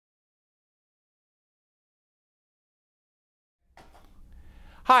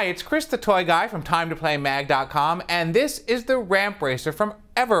Hi, it's Chris the Toy Guy from TimeToPlayMag.com, and this is the Ramp Racer from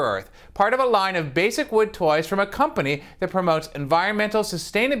EverEarth, part of a line of basic wood toys from a company that promotes environmental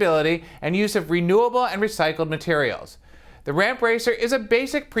sustainability and use of renewable and recycled materials. The Ramp Racer is a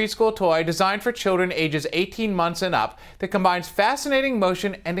basic preschool toy designed for children ages 18 months and up that combines fascinating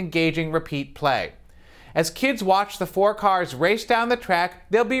motion and engaging repeat play. As kids watch the 4 cars race down the track,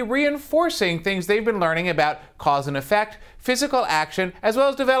 they'll be reinforcing things they've been learning about cause and effect, physical action, as well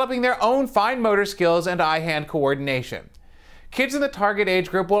as developing their own fine motor skills and eye-hand coordination. Kids in the target age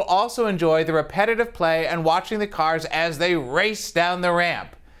group will also enjoy the repetitive play and watching the cars as they race down the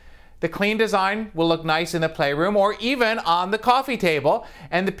ramp. The clean design will look nice in the playroom or even on the coffee table,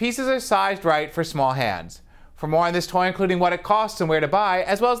 and the pieces are sized right for small hands. For more on this toy, including what it costs and where to buy,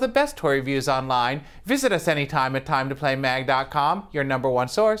 as well as the best toy reviews online, visit us anytime at TimeToPlayMag.com, your #1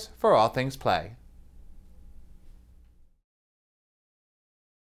 source for all things play.